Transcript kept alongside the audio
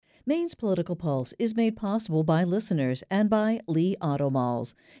Maine's Political Pulse is made possible by listeners and by Lee Auto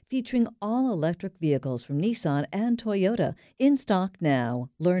Malls, featuring all-electric vehicles from Nissan and Toyota in stock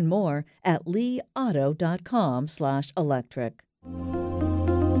now. Learn more at leeauto.com/electric.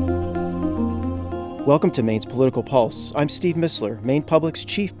 Welcome to Maine's Political Pulse. I'm Steve Missler, Maine Public's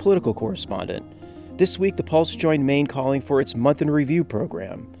chief political correspondent. This week, the Pulse joined Maine calling for its Month in Review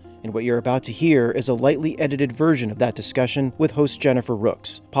program. And what you're about to hear is a lightly edited version of that discussion with host Jennifer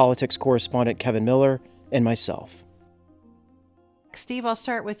Rooks, politics correspondent Kevin Miller, and myself. Steve, I'll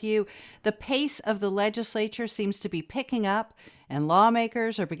start with you. The pace of the legislature seems to be picking up, and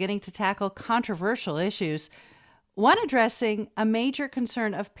lawmakers are beginning to tackle controversial issues. One addressing a major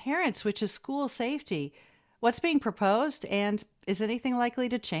concern of parents, which is school safety. What's being proposed, and is anything likely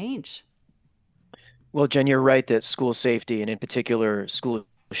to change? Well, Jen, you're right that school safety, and in particular school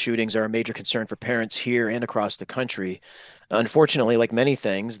shootings, are a major concern for parents here and across the country. Unfortunately, like many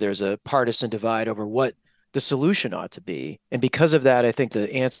things, there's a partisan divide over what the solution ought to be. And because of that, I think the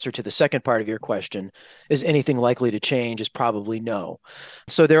answer to the second part of your question, is anything likely to change, is probably no.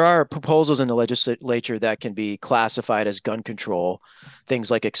 So there are proposals in the legislature that can be classified as gun control, things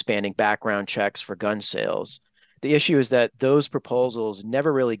like expanding background checks for gun sales. The issue is that those proposals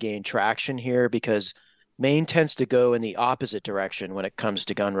never really gain traction here because Maine tends to go in the opposite direction when it comes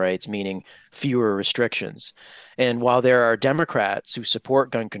to gun rights, meaning fewer restrictions. And while there are Democrats who support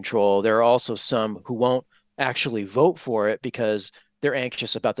gun control, there are also some who won't actually vote for it because they're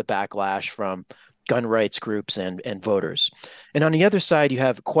anxious about the backlash from gun rights groups and voters. And on the other side, you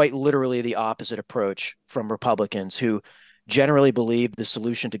have quite literally the opposite approach from Republicans who generally believe the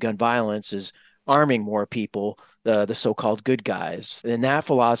solution to gun violence is arming more people, the so-called good guys. And that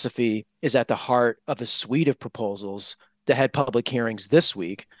philosophy is at the heart of a suite of proposals that had public hearings this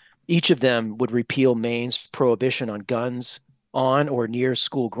week. Each of them would repeal Maine's prohibition on guns on or near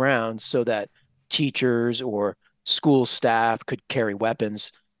school grounds so that teachers or school staff could carry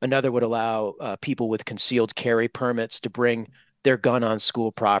weapons. Another would allow people with concealed carry permits to bring their gun on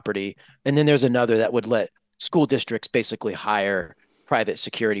school property. And then there's another that would let school districts basically hire private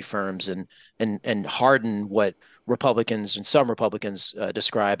security firms and harden what Republicans and some Republicans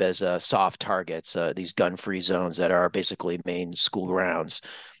describe as soft targets, these gun-free zones that are basically Maine school grounds.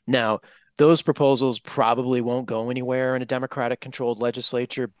 Now, those proposals probably won't go anywhere in a Democratic-controlled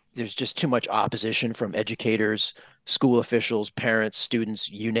legislature. There's just too much opposition from educators, school officials, parents, students,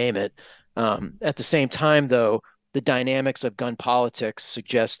 you name it. At the same time, though, the dynamics of gun politics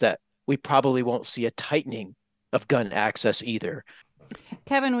suggest that we probably won't see a tightening of gun access either.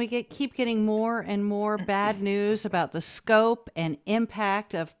 Kevin, we keep getting more and more bad news about the scope and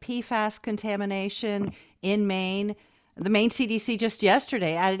impact of PFAS contamination in Maine. The Maine CDC just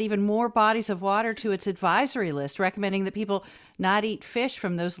yesterday added even more bodies of water to its advisory list, recommending that people not eat fish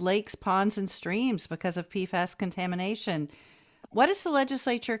from those lakes, ponds, and streams because of PFAS contamination. What is the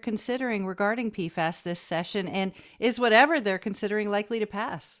legislature considering regarding PFAS this session, and is whatever they're considering likely to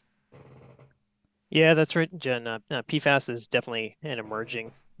pass? Yeah, that's right, Jen. PFAS is definitely an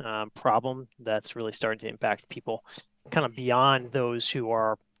emerging problem that's really starting to impact people kind of beyond those who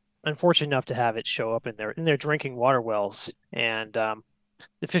are unfortunate enough to have it show up in their drinking water wells. And the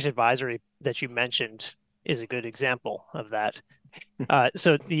fish advisory that you mentioned is a good example of that.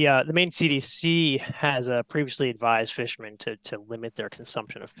 So the Maine CDC has previously advised fishermen to limit their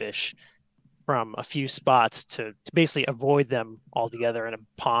consumption of fish from a few spots to basically avoid them altogether in a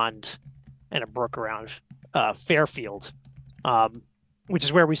pond and a brook around Fairfield, which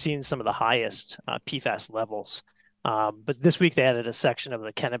is where we've seen some of the highest PFAS levels. But this week they added a section of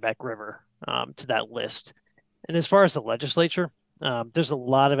the Kennebec River to that list. And as far as the legislature, there's a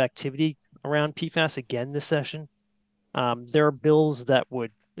lot of activity around PFAS again this session. There are bills that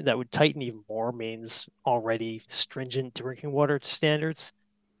would tighten even more Maine's already stringent drinking water standards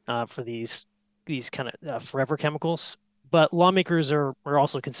for these kind of forever chemicals. But lawmakers are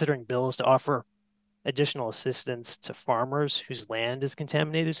also considering bills to offer additional assistance to farmers whose land is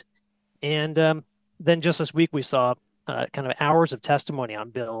contaminated. And then just this week, we saw kind of hours of testimony on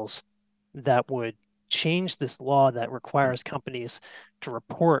bills that would change this law that requires companies to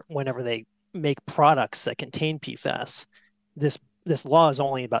report whenever they make products that contain PFAS. This law is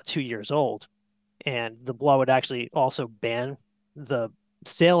only about 2 years old, and the law would actually also ban the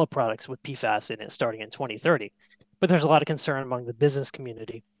sale of products with PFAS in it starting in 2030. But there's a lot of concern among the business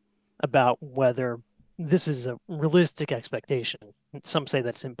community about whether this is a realistic expectation. Some say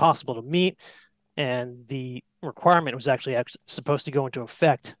that's impossible to meet, and the requirement was actually supposed to go into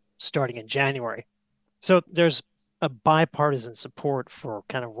effect starting in January. So there's a bipartisan support for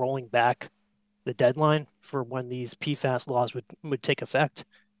kind of rolling back the deadline for when these PFAS laws would take effect.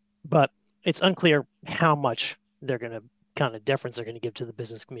 but it's unclear how much they're going to kind of deference they're going to give to the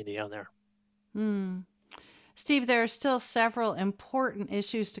business community on there. Steve, there are still several important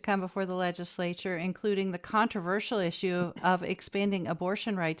issues to come before the legislature, including the controversial issue of expanding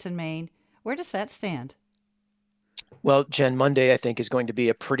abortion rights in Maine. Where does that stand? Well, Jen, Monday, I think, is going to be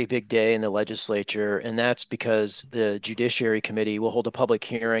a pretty big day in the legislature, and that's because the Judiciary Committee will hold a public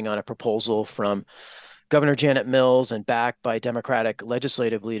hearing on a proposal from Governor Janet Mills and backed by Democratic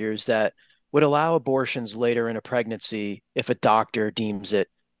legislative leaders that would allow abortions later in a pregnancy if a doctor deems it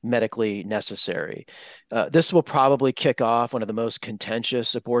medically necessary. This will probably kick off one of the most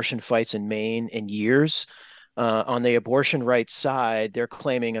contentious abortion fights in Maine in years. On the abortion rights side, they're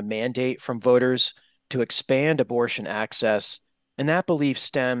claiming a mandate from voters to expand abortion access. And that belief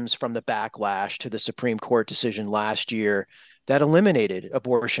stems from the backlash to the Supreme Court decision last year that eliminated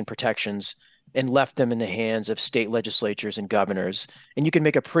abortion protections and left them in the hands of state legislatures and governors. And you can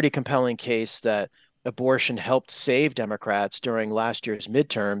make a pretty compelling case that abortion helped save Democrats during last year's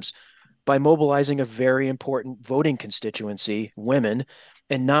midterms by mobilizing a very important voting constituency, women,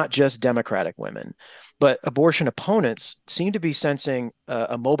 and not just Democratic women. But abortion opponents seem to be sensing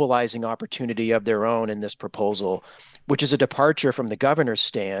a mobilizing opportunity of their own in this proposal, which is a departure from the governor's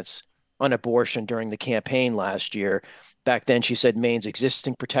stance on abortion during the campaign last year. Back then, she said Maine's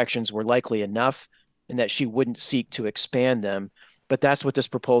existing protections were likely enough and that she wouldn't seek to expand them. But that's what this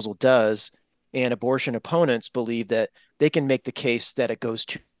proposal does. And abortion opponents believe that they can make the case that it goes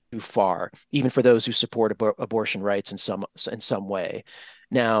too far, even for those who support abortion rights in some way.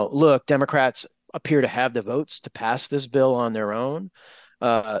 Now, look, Democrats appear to have the votes to pass this bill on their own.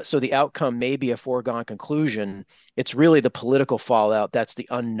 So the outcome may be a foregone conclusion. It's really the political fallout that's the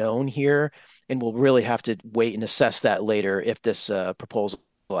unknown here, and we'll really have to wait and assess that later if this proposal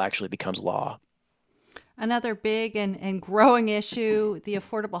actually becomes law. Another big and growing issue, the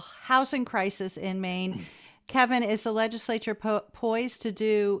affordable housing crisis in Maine. Kevin, is the legislature poised to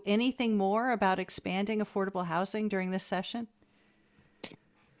do anything more about expanding affordable housing during this session?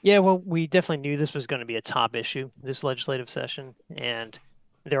 Yeah, well, we definitely knew this was going to be a top issue this legislative session, and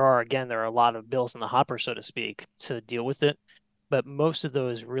there are a lot of bills in the hopper, so to speak, to deal with it, but most of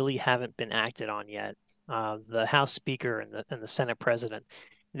those really haven't been acted on yet. The House Speaker and the Senate President,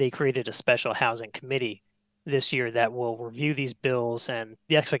 they created a special housing committee this year that will review these bills, and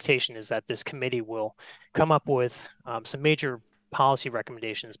the expectation is that this committee will come up with some major policy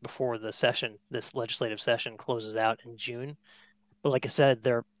recommendations before this legislative session closes out in June. But like I said,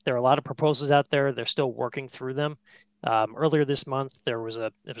 there are a lot of proposals out there. They're still working through them. Earlier this month, there was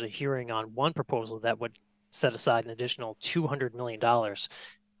a hearing on one proposal that would set aside an additional $200 million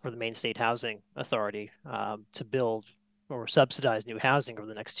for the Maine State Housing Authority to build or subsidize new housing over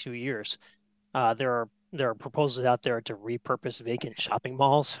the next 2 years. There are proposals out there to repurpose vacant shopping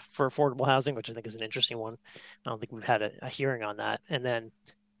malls for affordable housing, which I think is an interesting one. I don't think we've had a hearing on that. And then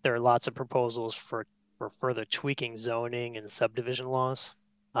there are lots of proposals for further tweaking zoning and subdivision laws.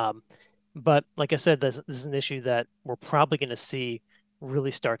 But like I said, this is an issue that we're probably going to see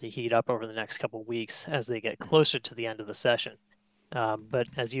really start to heat up over the next couple of weeks as they get closer to the end of the session. But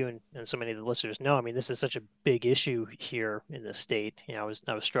as you and so many of the listeners know, I mean, this is such a big issue here in the state. You know,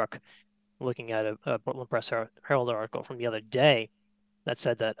 I was struck looking at a Portland Press Herald article from the other day that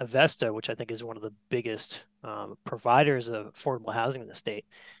said that Avesta, which I think is one of the biggest providers of affordable housing in the state,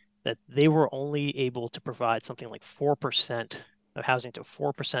 that they were only able to provide something like 4% of housing to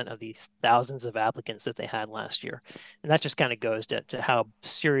 4% of these thousands of applicants that they had last year. And that just kind of goes to how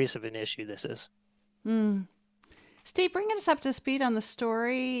serious of an issue this is. Steve, bringing us up to speed on the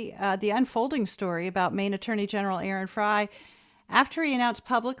story, the unfolding story about Maine Attorney General Aaron Frey. After he announced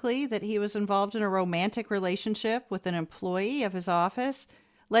publicly that he was involved in a romantic relationship with an employee of his office,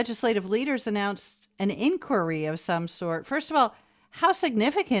 legislative leaders announced an inquiry of some sort. First of all, how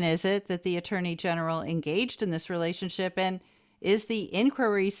significant is it that the Attorney General engaged in this relationship? And is the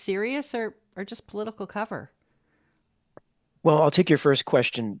inquiry serious or just political cover? Well, I'll take your first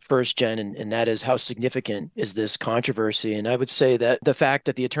question first, Jen, and that is how significant is this controversy? And I would say that the fact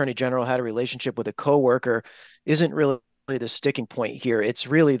that the Attorney General had a relationship with a coworker isn't really the sticking point here. It's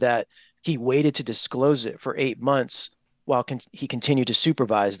really that he waited to disclose it for 8 months while he continued to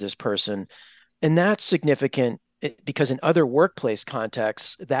supervise this person. And that's significant because in other workplace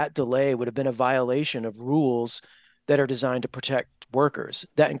contexts, that delay would have been a violation of rules that are designed to protect workers.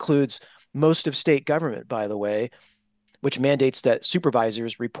 That includes most of state government, by the way, which mandates that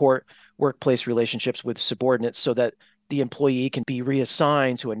supervisors report workplace relationships with subordinates so that the employee can be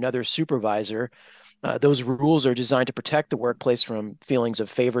reassigned to another supervisor. Those rules are designed to protect the workplace from feelings of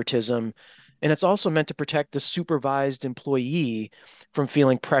favoritism. And it's also meant to protect the supervised employee from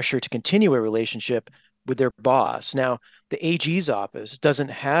feeling pressure to continue a relationship with their boss. Now, the AG's office doesn't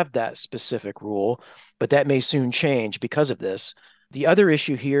have that specific rule, but that may soon change because of this. The other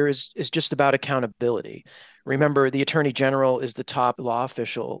issue here is just about accountability. Remember, the Attorney General is the top law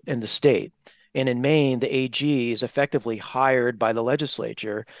official in the state. And in Maine, the AG is effectively hired by the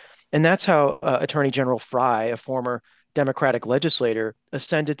legislature. And that's how Attorney General Frey, a former Democratic legislator,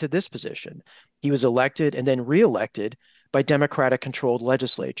 ascended to this position. He was elected and then reelected by Democratic controlled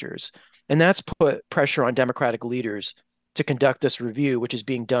legislatures. And that's put pressure on Democratic leaders to conduct this review, which is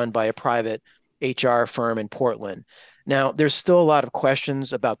being done by a private HR firm in Portland. Now, there's still a lot of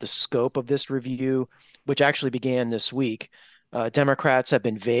questions about the scope of this review, which actually began this week. Democrats have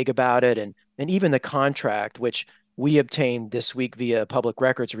been vague about it, and even the contract, which we obtained this week via a public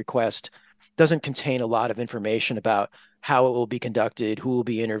records request, doesn't contain a lot of information about how it will be conducted, who will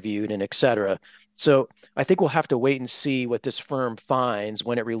be interviewed, and et cetera. So I think we'll have to wait and see what this firm finds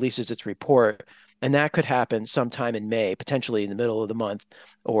when it releases its report. And that could happen sometime in May, potentially in the middle of the month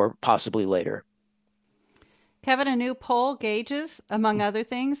or possibly later. Kevin, a new poll gauges, among other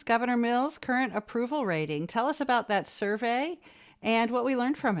things, Governor Mills' current approval rating. Tell us about that survey and what we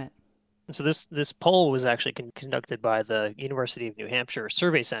learned from it. So this poll was actually conducted by the University of New Hampshire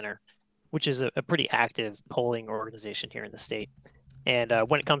Survey Center, which is a pretty active polling organization here in the state. And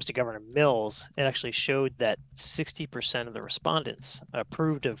when it comes to Governor Mills, it actually showed that 60% of the respondents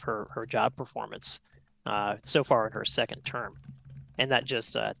approved of her job performance so far in her second term. And that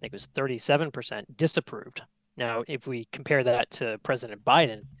just, I think it was 37% disapproved. Now, if we compare that to President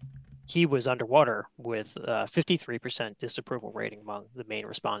Biden, he was underwater with 53% disapproval rating among the main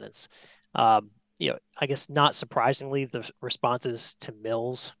respondents. I guess not surprisingly, the responses to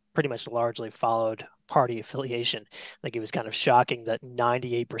Mills pretty much largely followed party affiliation. Like, it was kind of shocking that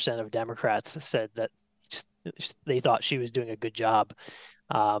 98% of Democrats said that they thought she was doing a good job,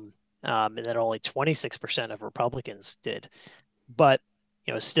 and that only 26% of Republicans did. But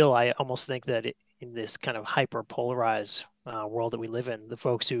still, I almost think that in this kind of hyper polarized world that we live in, the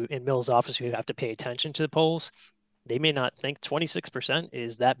folks who in Mills' office who have to pay attention to the polls, they may not think 26%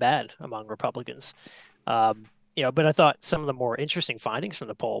 is that bad among Republicans. But I thought some of the more interesting findings from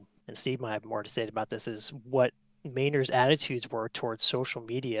the poll, and Steve might have more to say about this, is what Mainers' attitudes were towards social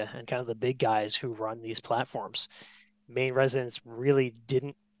media and kind of the big guys who run these platforms. Maine residents really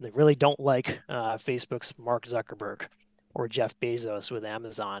don't like Facebook's Mark Zuckerberg or Jeff Bezos with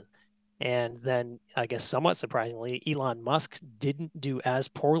Amazon. And then, I guess somewhat surprisingly, Elon Musk didn't do as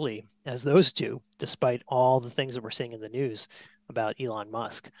poorly as those two, despite all the things that we're seeing in the news about Elon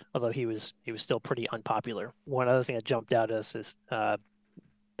Musk, although he was still pretty unpopular. One other thing that jumped out at us is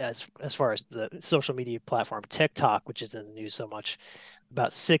as far as the social media platform TikTok, which is in the news so much,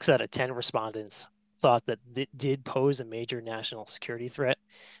 about 6 out of 10 respondents thought that it did pose a major national security threat,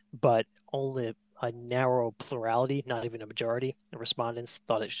 but only a narrow plurality, not even a majority, of respondents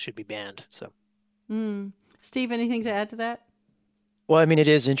thought it should be banned. So, Steve, anything to add to that? Well, I mean, it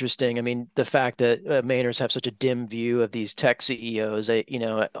is interesting. I mean, the fact that Mainers have such a dim view of these tech CEOs,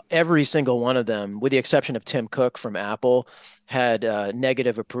 every single one of them, with the exception of Tim Cook from Apple, had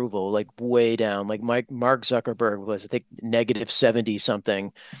negative approval, like way down. Like Mark Zuckerberg was, I think, negative 70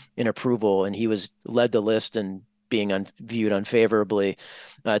 something in approval, and he led the list and being viewed unfavorably.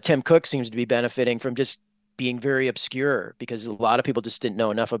 Tim Cook seems to be benefiting from just being very obscure because a lot of people just didn't know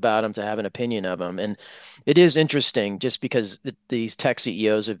enough about him to have an opinion of him. And it is interesting just because these tech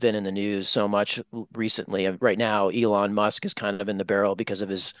CEOs have been in the news so much recently. Right now, Elon Musk is kind of in the barrel because of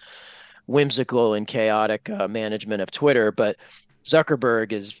his whimsical and chaotic management of Twitter, but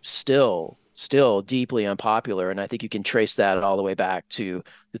Zuckerberg is still deeply unpopular. And I think you can trace that all the way back to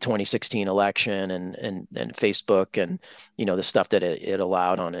the 2016 election and Facebook and, the stuff that it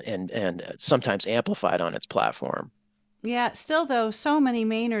allowed on it and sometimes amplified on its platform. Yeah, still though, so many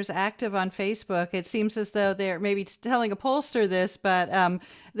Mainers active on Facebook. It seems as though they're maybe telling a pollster this, but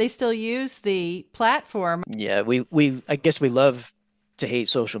they still use the platform. Yeah, I guess we love to hate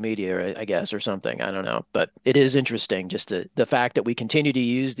social media, I guess, or something. I don't know. But it is interesting just the fact that we continue to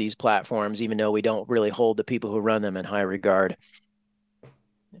use these platforms, even though we don't really hold the people who run them in high regard.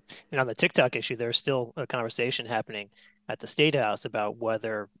 And on the TikTok issue, there's still a conversation happening at the State House about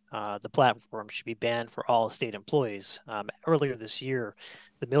whether the platform should be banned for all state employees. Earlier this year,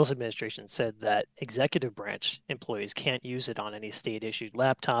 the Mills administration said that executive branch employees can't use it on any state-issued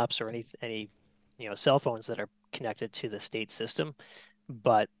laptops or any cell phones that are connected to the state system.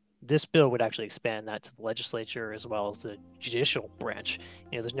 But this bill would actually expand that to the legislature as well as the judicial branch.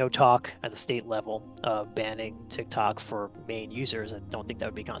 There's no talk at the state level of banning TikTok for Maine users. I don't think that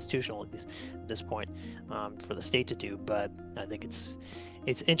would be constitutional at this point for the state to do. But I think it's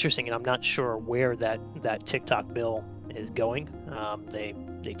interesting, and I'm not sure where that TikTok bill is going. They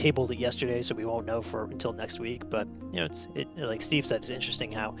tabled it yesterday, so we won't know until next week. But like Steve said, it's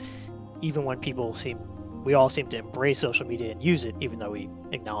interesting how even when we all seem to embrace social media and use it, even though we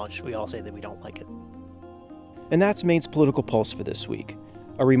all say that we don't like it. And that's Maine's Political Pulse for this week.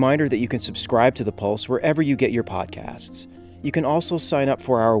 A reminder that you can subscribe to The Pulse wherever you get your podcasts. You can also sign up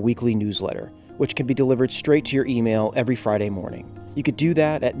for our weekly newsletter, which can be delivered straight to your email every Friday morning. You could do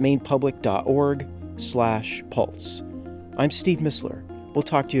that at mainepublic.org/pulse. I'm Steve Missler. We'll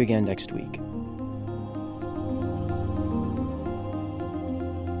talk to you again next week.